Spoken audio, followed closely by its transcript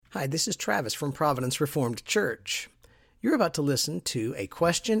Hi, this is Travis from Providence Reformed Church. You're about to listen to a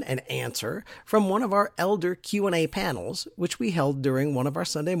question and answer from one of our elder Q&A panels, which we held during one of our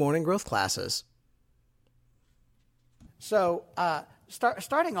Sunday morning growth classes. So,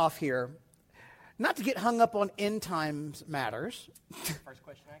 starting off here, not to get hung up on end times matters. First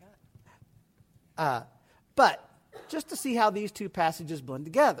question I got. But just to see how these two passages blend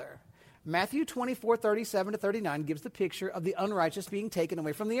together. Matthew 24:37-39 gives the picture of the unrighteous being taken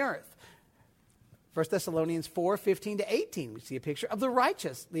away from the earth. 1 Thessalonians 4:15-18, we see a picture of the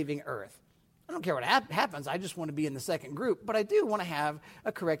righteous leaving earth. I don't care what happens, I just want to be in the second group, but I do want to have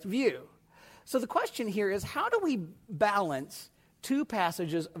a correct view. So the question here is, how do we balance two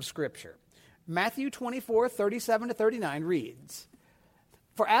passages of Scripture? Matthew 24:37-39 reads,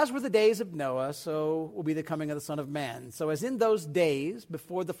 "For as were the days of Noah, so will be the coming of the Son of Man. So as in those days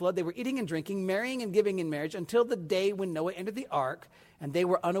before the flood, they were eating and drinking, marrying and giving in marriage, until the day when Noah entered the ark, and they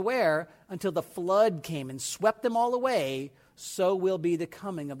were unaware until the flood came and swept them all away, so will be the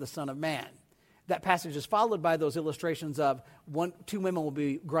coming of the Son of Man." That passage is followed by those illustrations of two women will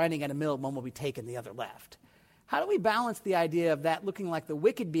be grinding at a mill, one will be taken, the other left. How do we balance the idea of that looking like the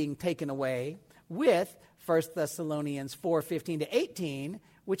wicked being taken away with 1 Thessalonians 4:15-18,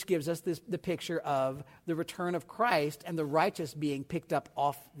 which gives us the picture of the return of Christ and the righteous being picked up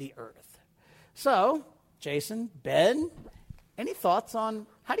off the earth? So, Jason, Ben, any thoughts on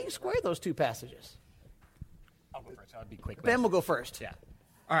how do you square those two passages? I'll go first. I'll be quick. Ben will go first. Yeah.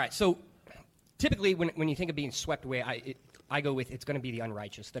 All right. So typically when you think of being swept away, I go with it's going to be the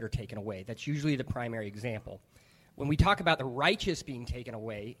unrighteous that are taken away. That's usually the primary example. When we talk about the righteous being taken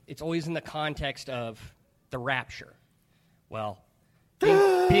away, it's always in the context of the rapture. Well,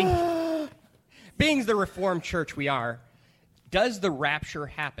 being the Reformed Church we are, does the rapture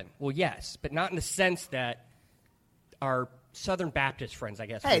happen? Well, yes, but not in the sense that our Southern Baptist friends, I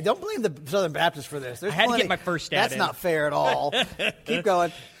guess. Hey, don't blame the Southern Baptists for this. I had to get my first stab That's in. not fair at all. Keep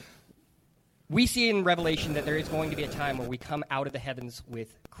going. We see in Revelation that there is going to be a time where we come out of the heavens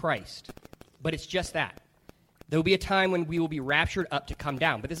with Christ. But it's just that. There will be a time when we will be raptured up to come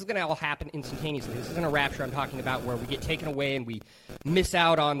down. But this is going to all happen instantaneously. This isn't a rapture I'm talking about where we get taken away and we miss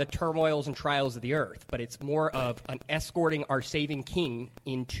out on the turmoils and trials of the earth. But it's more of an escorting our saving King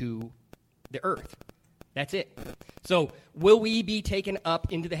into the earth. That's it. So will we be taken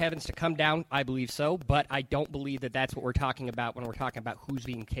up into the heavens to come down? I believe so. But I don't believe that that's what we're talking about when we're talking about who's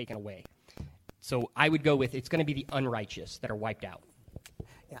being taken away. So I would go with it's going to be the unrighteous that are wiped out.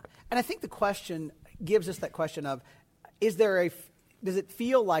 Yeah, and I think the question gives us that question of, does it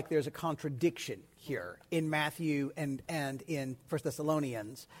feel like there's a contradiction here in Matthew and in 1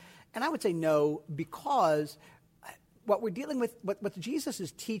 Thessalonians? And I would say no, because what we're dealing with, what Jesus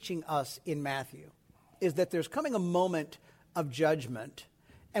is teaching us in Matthew is that there's coming a moment of judgment,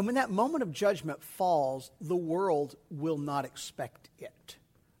 and when that moment of judgment falls, the world will not expect it.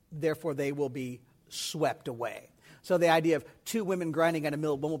 Therefore, they will be swept away. So the idea of two women grinding at a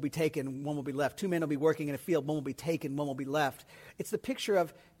mill, one will be taken, one will be left. Two men will be working in a field, one will be taken, one will be left. It's the picture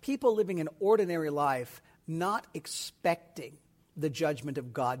of people living an ordinary life, not expecting the judgment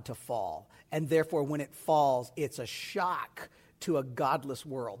of God to fall. And therefore, when it falls, it's a shock to a godless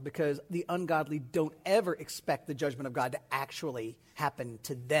world, because the ungodly don't ever expect the judgment of God to actually happen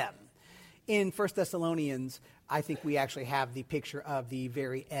to them. In 1 Thessalonians, I think we actually have the picture of the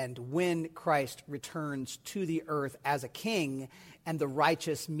very end, when Christ returns to the earth as a king, and the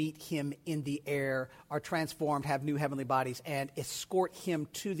righteous meet him in the air, are transformed, have new heavenly bodies, and escort him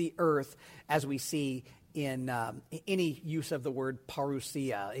to the earth, as we see in any use of the word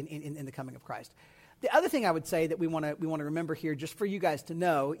parousia in the coming of Christ. The other thing I would say that we want to remember here, just for you guys to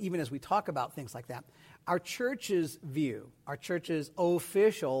know, even as we talk about things like that, our church's view, our church's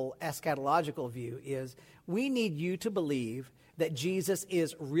official eschatological view is we need you to believe that Jesus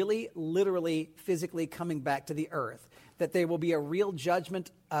is really, literally, physically coming back to the earth, that there will be a real judgment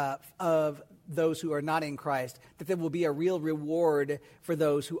of those who are not in Christ, that there will be a real reward for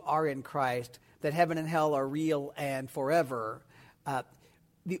those who are in Christ, that heaven and hell are real and forever.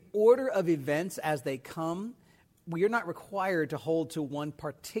 The order of events as they come, we are not required to hold to one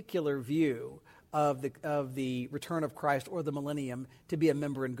particular view of the return of Christ or the millennium to be a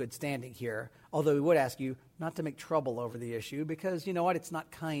member in good standing here. Although we would ask you not to make trouble over the issue, because you know what? It's not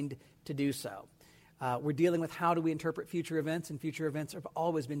kind to do so. We're dealing with how do we interpret future events, and future events have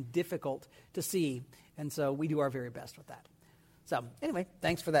always been difficult to see, and so we do our very best with that. So anyway,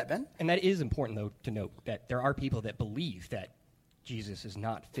 thanks for that, Ben. And that is important, though, to note that there are people that believe that Jesus is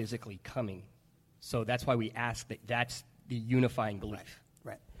not physically coming. So that's why we ask that that's the unifying belief.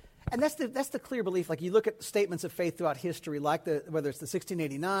 Right. And that's the clear belief. Like you look at statements of faith throughout history, like whether it's the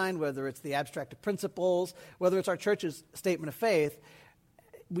 1689, whether it's the Abstract of Principles, whether it's our church's statement of faith,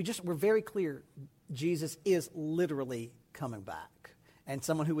 we're very clear Jesus is literally coming back. And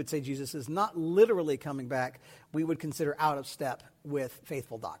someone who would say Jesus is not literally coming back, we would consider out of step with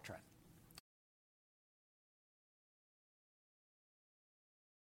faithful doctrine.